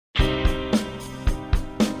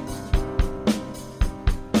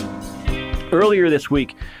Earlier this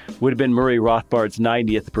week would have been Murray Rothbard's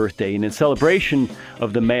 90th birthday, and in celebration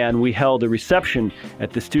of the man, we held a reception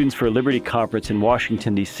at the Students for Liberty Conference in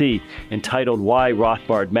Washington, D.C., entitled Why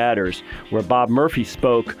Rothbard Matters, where Bob Murphy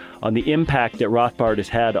spoke on the impact that Rothbard has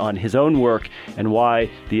had on his own work and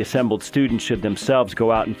why the assembled students should themselves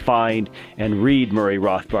go out and find and read Murray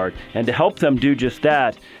Rothbard. And to help them do just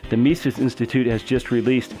that, the Mises Institute has just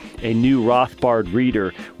released a new Rothbard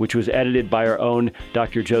reader, which was edited by our own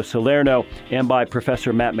Dr. Joe Salerno and by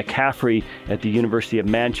Professor Matt McCaffrey at the University of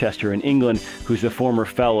Manchester in England, who's a former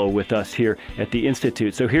fellow with us here at the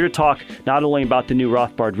Institute. So here to talk not only about the new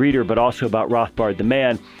Rothbard reader, but also about Rothbard the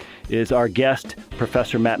man, is our guest,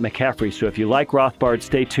 Professor Matt McCaffrey. So if you like Rothbard,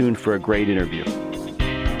 stay tuned for a great interview.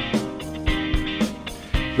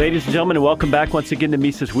 Ladies and gentlemen, welcome back once again to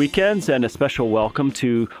Mises Weekends, and a special welcome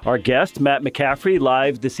to our guest, Matt McCaffrey,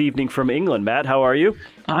 live this evening from England. Matt, how are you?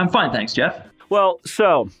 I'm fine, thanks, Jeff. Well,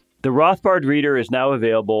 so the Rothbard reader is now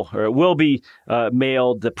available, or it will be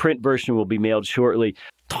mailed. The print version will be mailed shortly.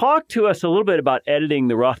 Talk to us a little bit about editing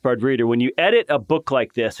the Rothbard reader. When you edit a book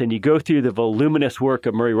like this and you go through the voluminous work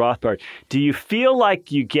of Murray Rothbard, do you feel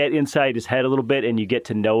like you get inside his head a little bit and you get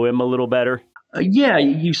to know him a little better? Yeah,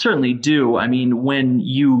 you certainly do. I mean, when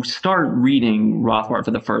you start reading Rothbard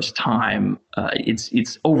for the first time,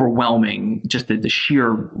 it's overwhelming, just the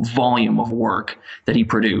sheer volume of work that he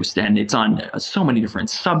produced. And it's on so many different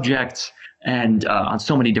subjects and on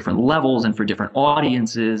so many different levels and for different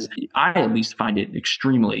audiences. I at least find it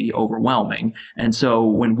extremely overwhelming. And so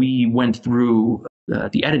when we went through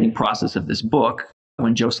the editing process of this book,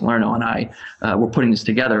 when Joe Salerno and I were putting this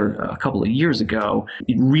together a couple of years ago,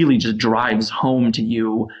 it really just drives home to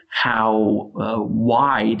you how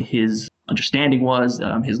wide his understanding was,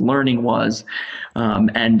 his learning was,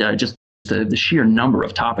 and just the sheer number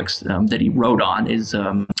of topics that he wrote on is,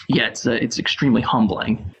 it's extremely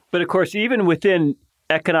humbling. But of course, even within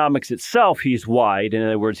economics itself, he's wide. In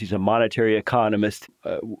other words, he's a monetary economist,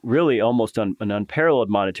 really almost an unparalleled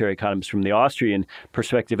monetary economist from the Austrian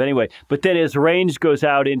perspective anyway. But then his range goes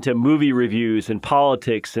out into movie reviews and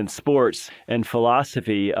politics and sports and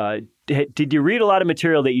philosophy. Did you read a lot of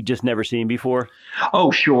material that you'd just never seen before?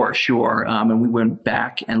 Oh, sure. And we went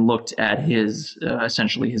back and looked at his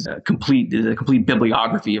complete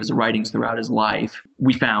bibliography of his writings throughout his life.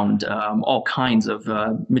 We found all kinds of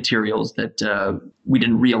materials that we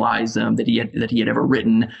didn't realize that he had ever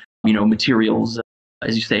written. Materials,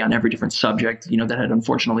 as you say, on every different subject, that had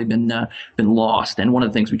unfortunately been lost. And one of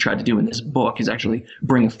the things we tried to do in this book is actually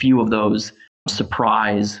bring a few of those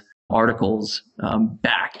surprise articles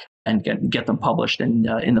back and get them published and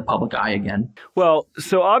in the public eye again. Well,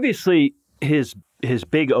 so obviously his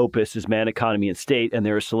big opus is Man, Economy, and State, and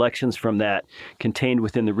there are selections from that contained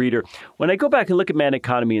within the reader. When I go back and look at Man,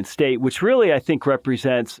 Economy, and State, which really I think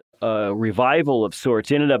represents a revival of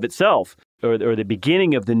sorts in and of itself, or the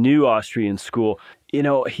beginning of the new Austrian school,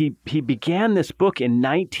 he began this book in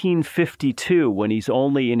 1952 when he's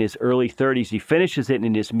only in his early 30s. He finishes it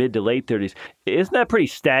in his mid to late 30s. Isn't that pretty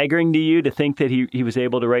staggering to you to think that he was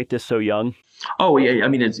able to write this so young? Oh, yeah. I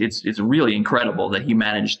mean, it's really incredible that he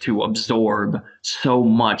managed to absorb so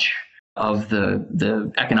much of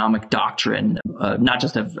the economic doctrine, not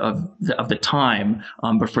just of the time,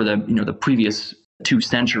 but for the previous 2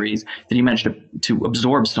 centuries, that he managed to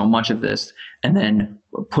absorb so much of this and then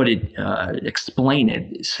explain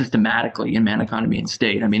it systematically in Man, Economy, and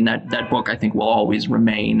State. I mean, that book, I think, will always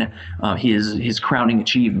remain his crowning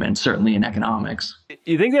achievement, certainly in economics.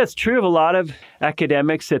 You think that's true of a lot of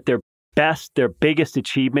academics, that their biggest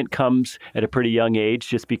achievement comes at a pretty young age,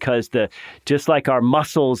 just because just like our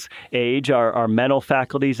muscles age, our mental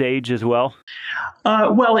faculties age as well?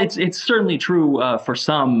 Well, it's certainly true for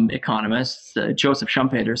some economists. Joseph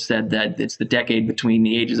Schumpeter said that it's the decade between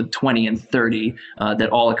the ages of 20 and 30 that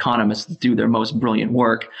all economists do their most brilliant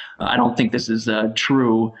work. I don't think this is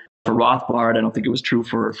true for Rothbard. I don't think it was true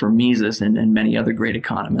for Mises and many other great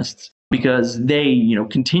economists, because they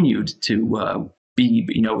continued to be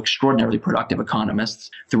extraordinarily productive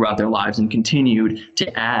economists throughout their lives and continued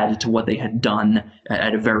to add to what they had done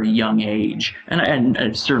at a very young age. And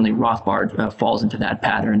certainly Rothbard falls into that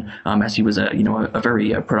pattern, as he was a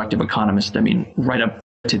very productive economist, right up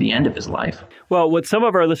to the end of his life. Well, what some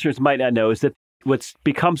of our listeners might not know is that what's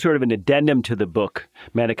become sort of an addendum to the book,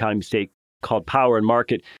 Man, Economy, State, called Power and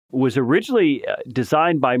Market, was originally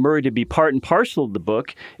designed by Murray to be part and parcel of the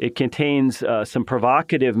book. It contains some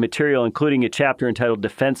provocative material, including a chapter entitled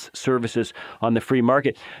Defense Services on the Free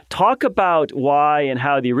Market. Talk about why and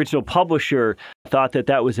how the original publisher thought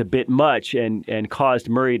that was a bit much and caused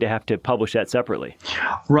Murray to have to publish that separately.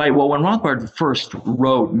 Right. Well, when Rothbard first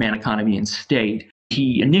wrote Man, Economy, and State,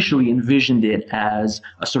 he initially envisioned it as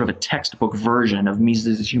a sort of a textbook version of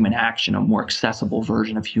Mises' Human Action, a more accessible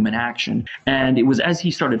version of human action. And it was as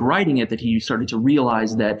he started writing it that he started to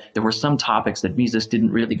realize that there were some topics that Mises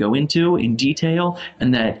didn't really go into in detail,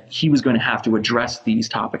 and that he was going to have to address these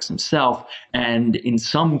topics himself, and in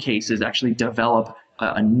some cases actually develop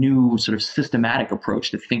a new sort of systematic approach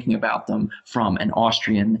to thinking about them from an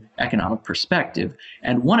Austrian economic perspective.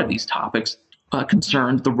 And one of these topics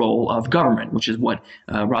concerned the role of government, which is what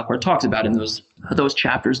Rothbard talks about in those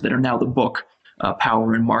chapters that are now the book,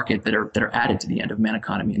 Power and Market, that are added to the end of Man,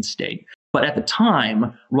 Economy, and State. But at the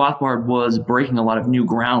time, Rothbard was breaking a lot of new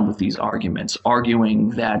ground with these arguments,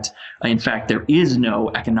 arguing that, in fact, there is no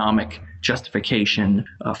economic justification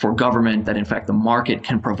for government, that in fact the market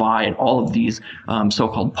can provide all of these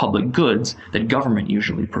so-called public goods that government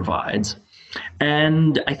usually provides.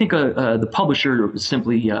 And I think the publisher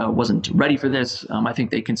simply wasn't ready for this. I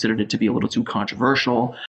think they considered it to be a little too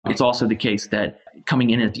controversial. It's also the case that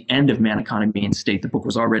coming in at the end of Man, Economy, and State, the book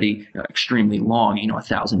was already extremely long,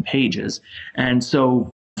 1,000 pages. And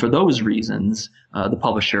so for those reasons, the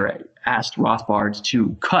publisher asked Rothbard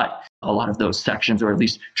to cut a lot of those sections, or at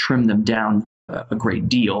least trim them down a great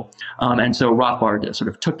deal. And so Rothbard sort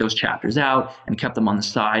of took those chapters out and kept them on the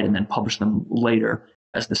side, and then published them later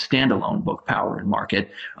as the standalone book, Power and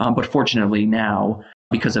Market. But fortunately now,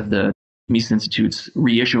 because of the Mises Institute's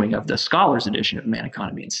reissuing of the Scholars Edition of Man,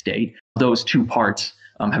 Economy, and State, those two parts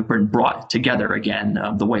have been brought together again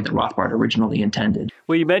the way that Rothbard originally intended.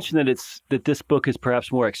 Well, you mentioned that this book is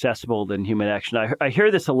perhaps more accessible than Human Action. I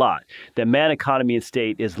hear this a lot, that Man, Economy, and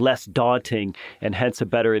State is less daunting and hence a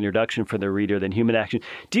better introduction for the reader than Human Action.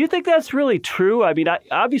 Do you think that's really true? I mean,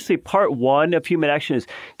 obviously part one of Human Action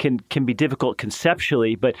can be difficult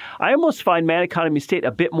conceptually, but I almost find Man, Economy, and State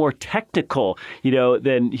a bit more technical,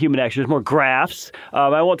 than Human Action. There's more graphs.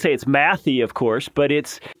 I won't say it's mathy, of course, but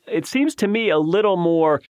it seems to me a little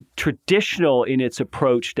more traditional in its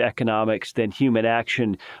approach to economics than Human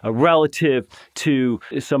Action relative to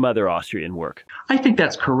some other Austrian work. I think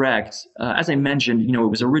that's correct. As I mentioned, it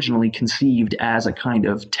was originally conceived as a kind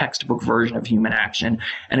of textbook version of Human Action,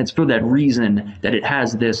 and it's for that reason that it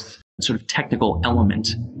has this sort of technical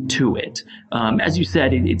element to it. As you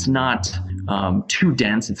said, it's not too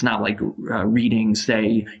dense. It's not like reading,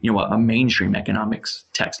 say, a mainstream economics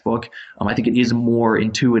textbook. I think it is more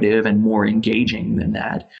intuitive and more engaging than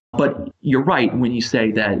that. But you're right when you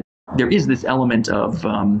say that there is this element of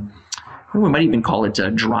we might even call it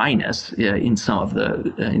dryness in some of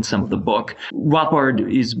the book.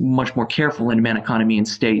 Rothbard is much more careful in Man, Economy, and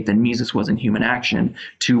State than Mises was in Human Action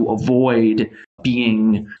to avoid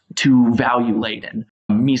being too value laden.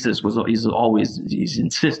 Mises is always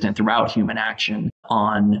insistent throughout Human Action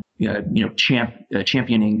on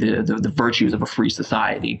championing the virtues of a free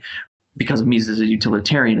society. Because of Mises'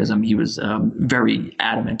 utilitarianism, he was very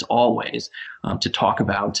adamant always to talk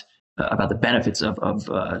about the benefits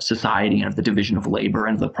of society and of the division of labor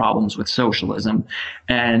and the problems with socialism.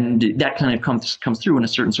 And that kind of comes through in a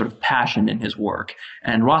certain sort of passion in his work.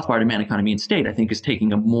 And Rothbard in Man, Economy, and State, I think, is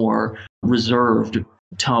taking a more reserved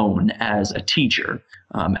tone as a teacher,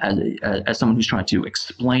 as someone who's trying to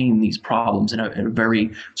explain these problems in a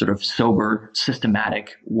very sort of sober,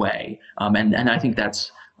 systematic way. And I think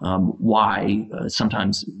that's why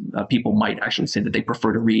sometimes people might actually say that they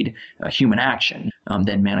prefer to read Human Action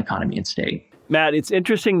than Man, Economy, and State. Matt, it's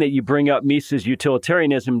interesting that you bring up Mises'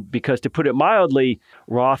 utilitarianism because, to put it mildly,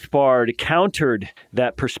 Rothbard countered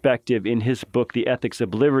that perspective in his book, The Ethics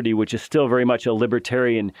of Liberty, which is still very much a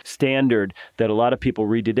libertarian standard that a lot of people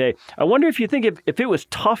read today. I wonder if you think if it was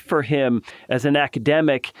tough for him as an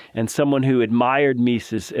academic and someone who admired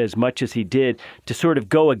Mises as much as he did to sort of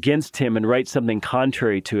go against him and write something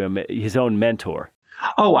contrary to him, his own mentor.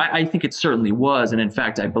 Oh, I think it certainly was. And in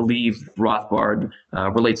fact, I believe Rothbard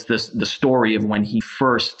relates the story of when he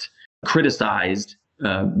first criticized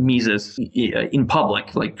Mises in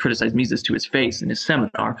public, like criticized Mises to his face in his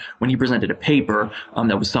seminar, when he presented a paper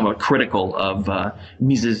that was somewhat critical of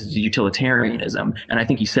Mises' utilitarianism. And I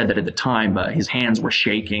think he said that at the time his hands were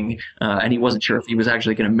shaking and he wasn't sure if he was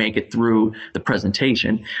actually going to make it through the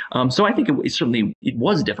presentation. So I think it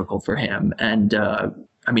was difficult for him. And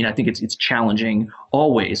I think it's challenging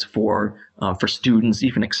always for students,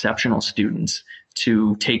 even exceptional students,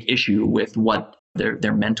 to take issue with what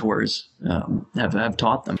their mentors have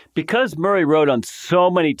taught them. Because Murray wrote on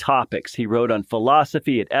so many topics, he wrote on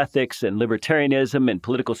philosophy and ethics and libertarianism and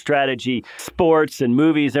political strategy, sports and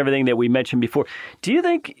movies, everything that we mentioned before. Do you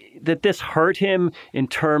think that this hurt him in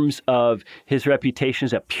terms of his reputation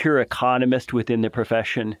as a pure economist within the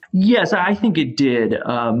profession? Yes, I think it did.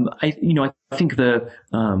 I think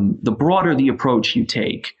the broader the approach you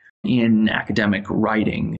take in academic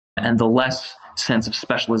writing, and the less sense of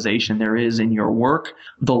specialization there is in your work,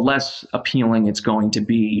 the less appealing it's going to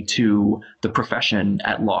be to the profession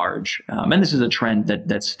at large. And this is a trend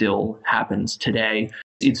that still happens today.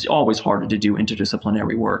 It's always harder to do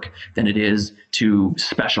interdisciplinary work than it is to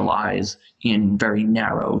specialize in very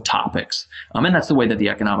narrow topics. And that's the way that the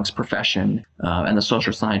economics profession and the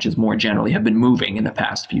social sciences more generally have been moving in the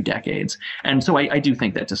past few decades. And so I do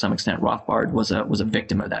think that to some extent Rothbard was a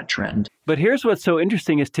victim of that trend. But here's what's so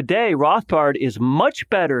interesting is today Rothbard is much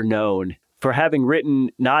better known for having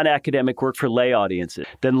written non-academic work for lay audiences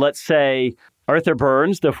than, let's say, Arthur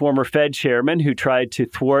Burns, the former Fed chairman who tried to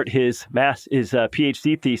thwart his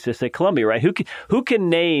PhD thesis at Columbia, right? Who can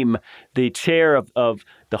name the chair of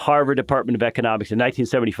the Harvard Department of Economics in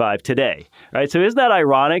 1975 today, right? So isn't that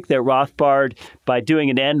ironic that Rothbard, by doing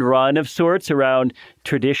an end run of sorts around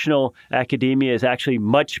traditional academia, is actually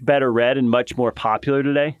much better read and much more popular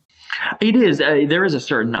today? It is. There is a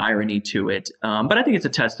certain irony to it. But I think it's a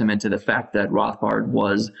testament to the fact that Rothbard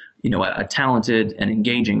was, a talented and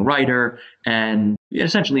engaging writer. And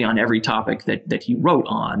essentially on every topic that he wrote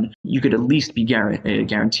on, you could at least be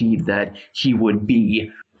guaranteed that he would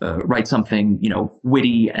be write something,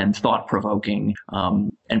 witty and thought-provoking,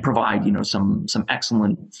 and provide, some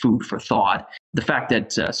excellent food for thought. The fact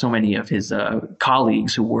that so many of his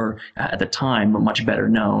colleagues who were at the time much better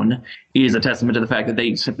known is a testament to the fact that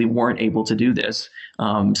they simply weren't able to do this.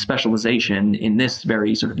 Specialization in this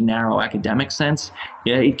very sort of narrow academic sense,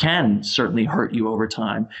 it can certainly hurt you over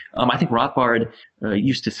time. I think Rothbard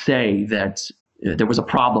used to say that there was a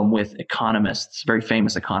problem with economists, very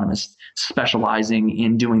famous economists, specializing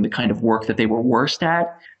in doing the kind of work that they were worst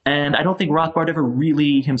at. And I don't think Rothbard ever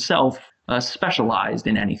really himself specialized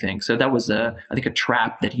in anything. So that was, I think, a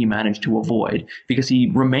trap that he managed to avoid because he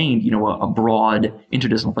remained, a broad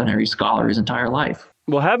interdisciplinary scholar his entire life.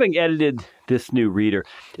 Well, having edited this new reader,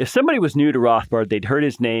 if somebody was new to Rothbard, they'd heard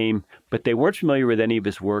his name, but they weren't familiar with any of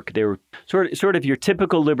his work. They were sort of your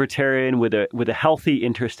typical libertarian with a healthy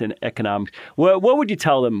interest in economics. What would you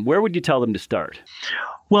tell them? Where would you tell them to start?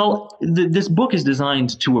 Well, this book is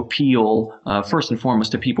designed to appeal first and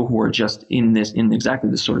foremost to people who are just in exactly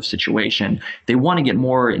this sort of situation. They want to get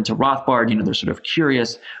more into Rothbard. They're sort of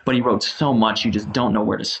curious, but he wrote so much you just don't know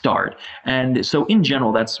where to start. And so in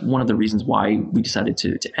general, that's one of the reasons why we decided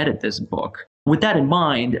to edit this book. With that in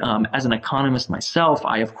mind, as an economist myself,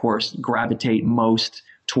 I, of course, gravitate most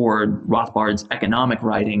toward Rothbard's economic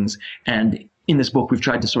writings. And in this book, we've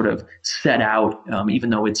tried to sort of set out,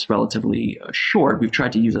 even though it's relatively short, we've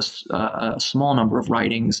tried to use a small number of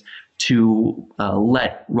writings to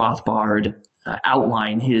let Rothbard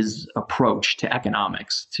outline his approach to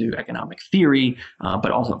economics, to economic theory,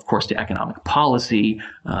 but also, of course, to economic policy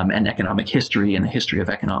and economic history and the history of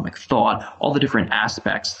economic thought, all the different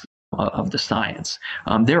aspects of the science.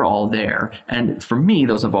 They're all there. And for me,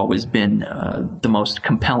 those have always been the most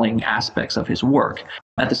compelling aspects of his work.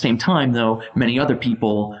 At the same time, though, many other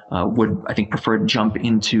people would, I think, prefer to jump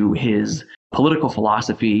into his political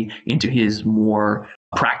philosophy, into his more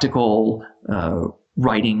practical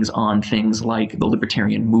writings on things like the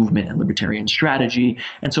libertarian movement and libertarian strategy.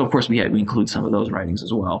 And so, of course, we include some of those writings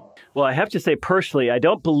as well. Well, I have to say, personally, I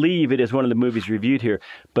don't believe it is one of the movies reviewed here,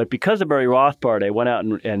 but because of Murray Rothbard, I went out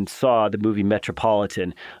and saw the movie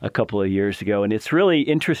Metropolitan a couple of years ago, and it's really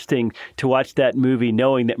interesting to watch that movie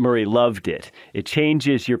knowing that Murray loved it. It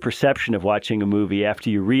changes your perception of watching a movie after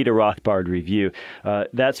you read a Rothbard review.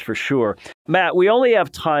 That's for sure. Matt, we only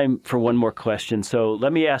have time for one more question, so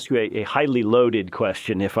let me ask you a highly loaded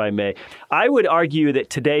question, if I may. I would argue that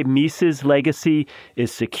today Mises' legacy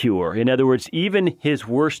is secure. In other words, even his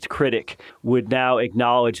worst critic would now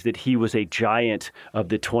acknowledge that he was a giant of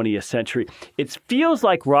the 20th century. It feels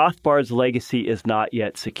like Rothbard's legacy is not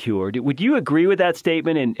yet secure. Would you agree with that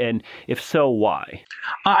statement? And if so, why?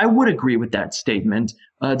 I would agree with that statement.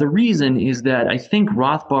 The reason is that I think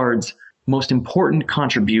Rothbard's most important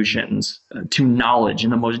contributions to knowledge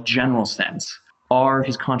in the most general sense are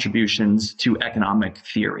his contributions to economic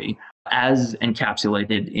theory, as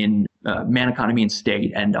encapsulated in Man, Economy, and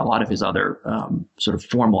State and a lot of his other sort of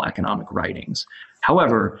formal economic writings.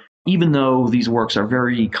 However, even though these works are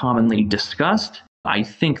very commonly discussed, I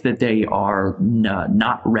think that they are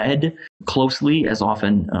not read closely as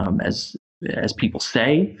often as as people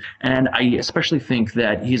say. And I especially think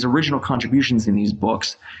that his original contributions in these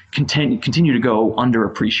books continue to go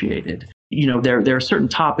underappreciated. There are certain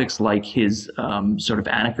topics like his sort of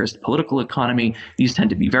anarchist political economy. These tend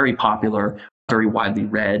to be very popular, very widely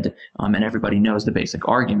read, and everybody knows the basic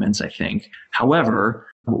arguments, I think. However,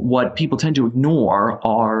 what people tend to ignore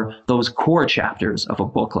are those core chapters of a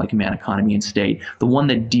book like Man, Economy, and State, the one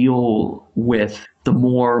that deal with the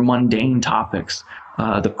more mundane topics,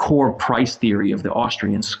 the core price theory of the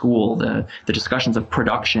Austrian school, the discussions of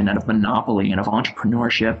production and of monopoly and of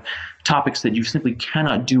entrepreneurship, topics that you simply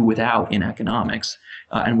cannot do without in economics,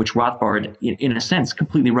 and which Rothbard, in a sense,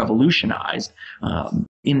 completely revolutionized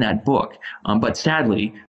in that book. But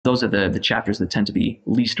sadly, those are the chapters that tend to be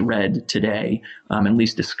least read today and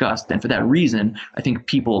least discussed. And for that reason, I think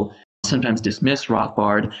people sometimes dismiss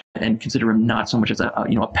Rothbard and consider him not so much as a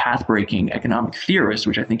path-breaking economic theorist,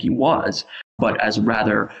 which I think he was, but as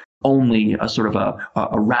rather only a sort of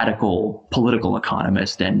a radical political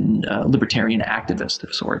economist and libertarian activist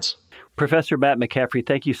of sorts. Professor Matt McCaffrey,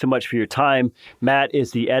 thank you so much for your time. Matt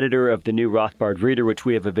is the editor of the new Rothbard Reader, which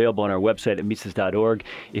we have available on our website at Mises.org.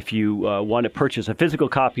 If you want to purchase a physical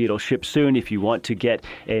copy, it'll ship soon. If you want to get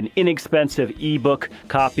an inexpensive ebook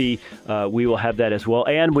copy, we will have that as well.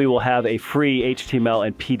 And we will have a free HTML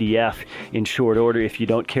and PDF in short order if you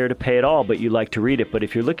don't care to pay at all, but you like to read it. But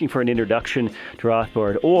if you're looking for an introduction to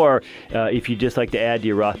Rothbard, or if you just like to add to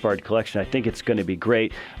your Rothbard collection, I think it's going to be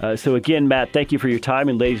great. So again, Matt, thank you for your time.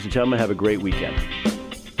 And ladies and gentlemen, have a great weekend.